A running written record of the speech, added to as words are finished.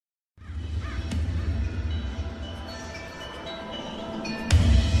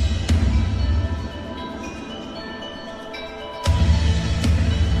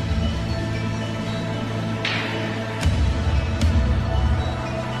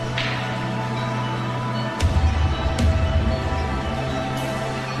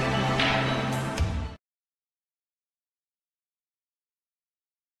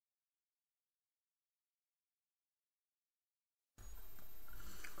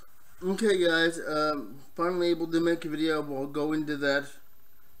Okay guys, finally able to make a video. We'll go into that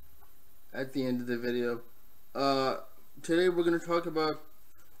at the end of the video. Today we're going to talk about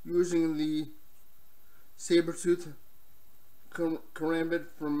using the saber-tooth Korambit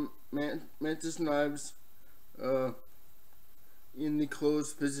from Mantis Knives in the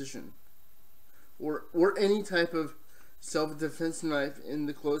closed position. Or any type of self-defense knife in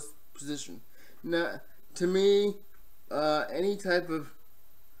the closed position. Now, to me, any type of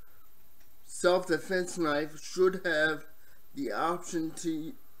self-defense knife should have the option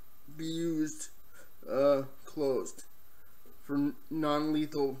to be used closed for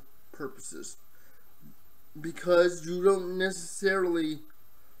non-lethal purposes, because you don't necessarily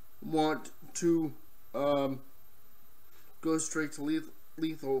want to go straight to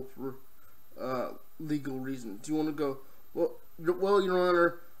lethal for legal reasons. You want to go, well, Your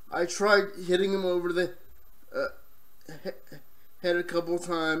Honor, I tried hitting him over the head a couple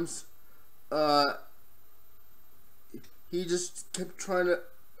times. He just kept trying to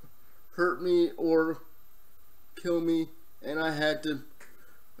hurt me or kill me, and I had to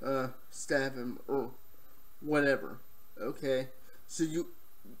stab him or whatever. Okay, so you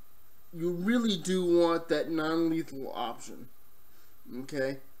really do want that non-lethal option.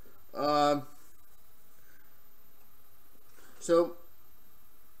 Okay, so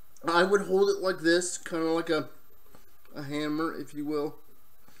I would hold it like this, kind of like a hammer, if you will.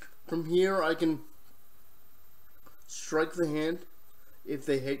 From here, I can strike the hand if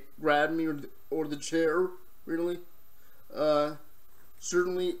they grab me or the chair, really.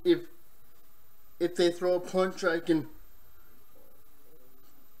 Certainly, if they throw a punch, I can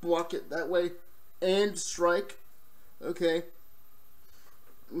block it that way and strike. Okay.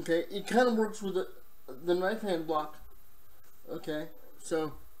 Okay, it kind of works with the knife hand block. Okay,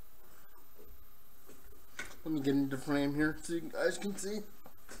 so let me get into frame here so you guys can see.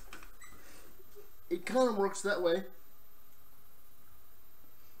 It kind of works that way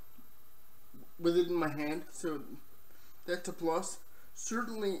with it in my hand, so that's a plus.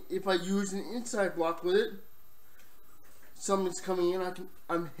 Certainly, if I use an inside block with it, something's coming in,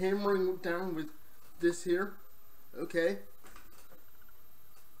 I'm hammering it down with this here, okay?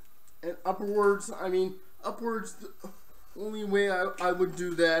 And upwards, the only way I would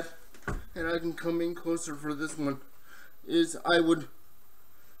do that, and I can come in closer for this one, is I would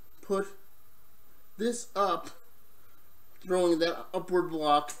put this up, throwing that upward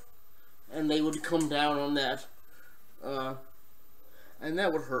block, and they would come down on that, and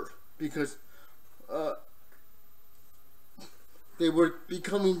that would hurt, because they would be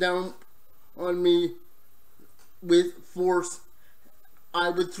coming down on me with force. I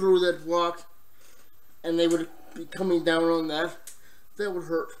would throw that block, and they would be coming down on that. That would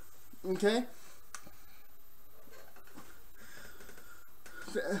hurt. Okay?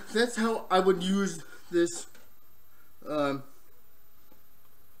 That's how I would use this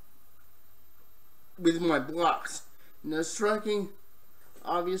with my blocks. Now, striking,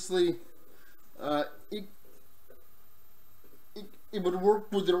 obviously, it would work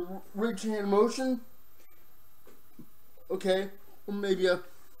with the ridge hand motion. Okay, or maybe a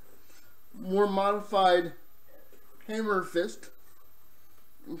more modified hammer fist.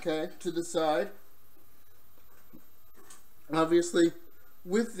 Okay, to the side. Obviously,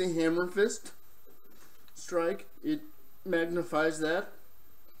 with the hammer fist strike, it magnifies that.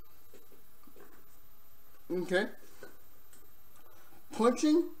 Okay.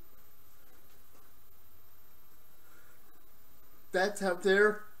 Punching, that's out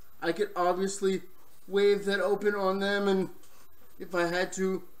there. I could obviously wave that open on them, and if I had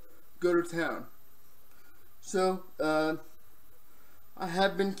to, go to town. So, I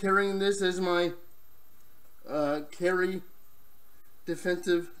have been carrying this as my carry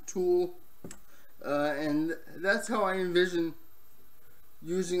defensive tool, and that's how I envision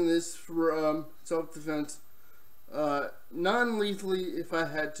using this for self-defense, non-lethally if I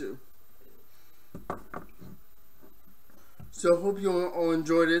had to. So hope you all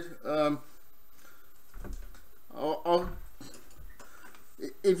enjoyed it.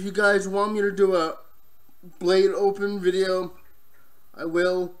 If you guys want me to do a blade open video, I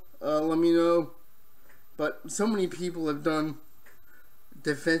will. Let me know. But so many people have done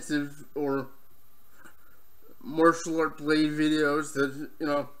defensive or martial art blade videos that, you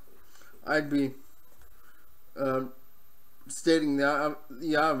know, I'd be stating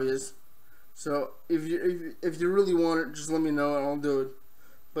the obvious. So if you really want it, just let me know and I'll do it.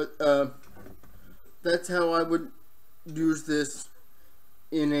 But that's how I would use this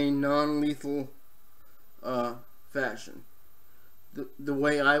in a non-lethal fashion. The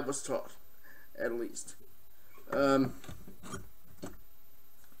way I was taught, at least.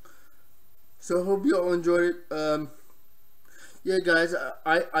 So I hope you all enjoyed it. Yeah, guys,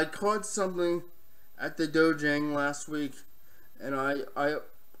 I caught something at the dojang last week, and I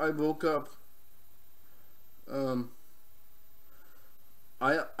woke up.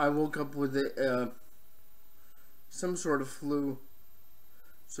 I woke up with some sort of flu,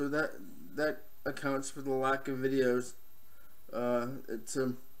 so that accounts for the lack of videos. It's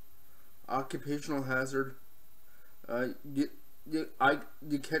an occupational hazard. You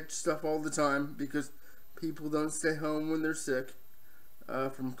catch stuff all the time because people don't stay home when they're sick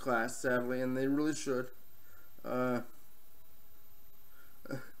from class, sadly, and they really should.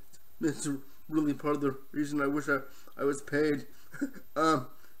 It's really part of the reason I wish I was paid. um,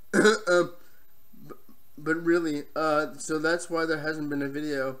 but really, so that's why there hasn't been a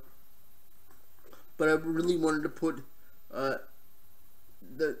video. But I really wanted to put the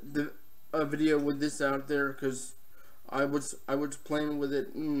a video with this out there because I was playing with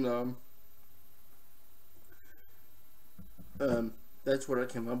it, and that's what I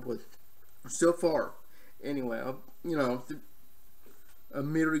came up with so far. Anyway, a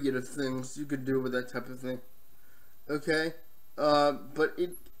myriad of things you could do with that type of thing. Okay, but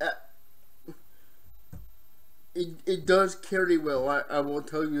it does carry well. I will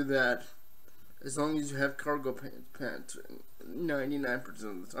tell you that, as long as you have cargo pants. 99%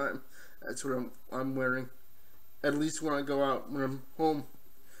 of the time, that's what I'm wearing. At least when I go out, when I'm home,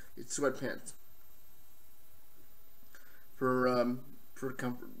 it's sweatpants for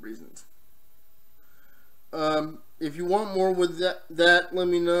comfort reasons. If you want more with that, let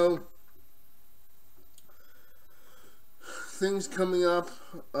me know. Things coming up.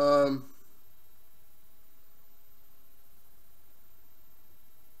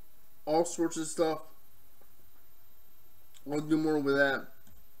 All sorts of stuff. I'll do more with that.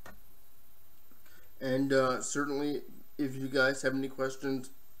 And certainly, if you guys have any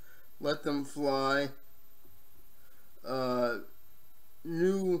questions, let them fly.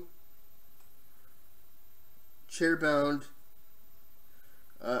 New chairbound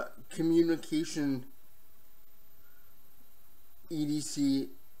communication EDC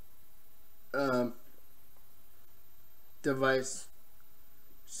device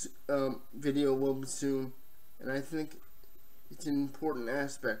video will be soon, and I think it's an important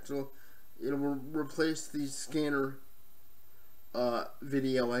aspect. So it'll replace the scanner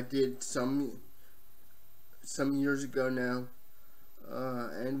video I did some years ago now,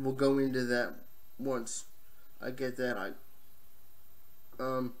 and we'll go into that once I get that. I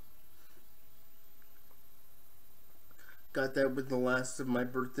got that with the last of my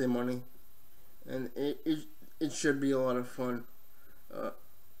birthday money, and it should be a lot of fun,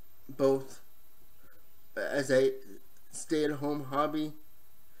 both as a stay-at-home hobby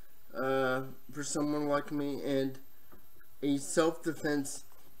for someone like me, and a self-defense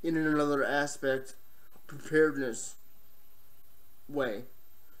in another aspect, preparedness way.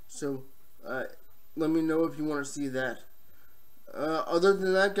 So let me know if you want to see that. Other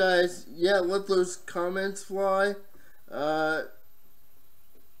than that, guys, yeah, let those comments fly. Let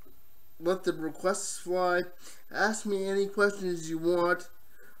the requests fly. Ask me any questions you want.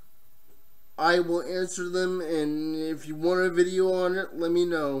 I will answer them, and if you want a video on it, let me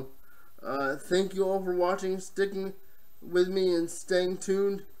know. Thank you all for watching, sticking with me, and staying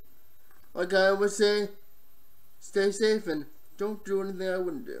tuned. Like I always say, stay safe and don't do anything I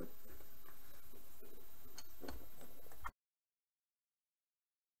wouldn't do.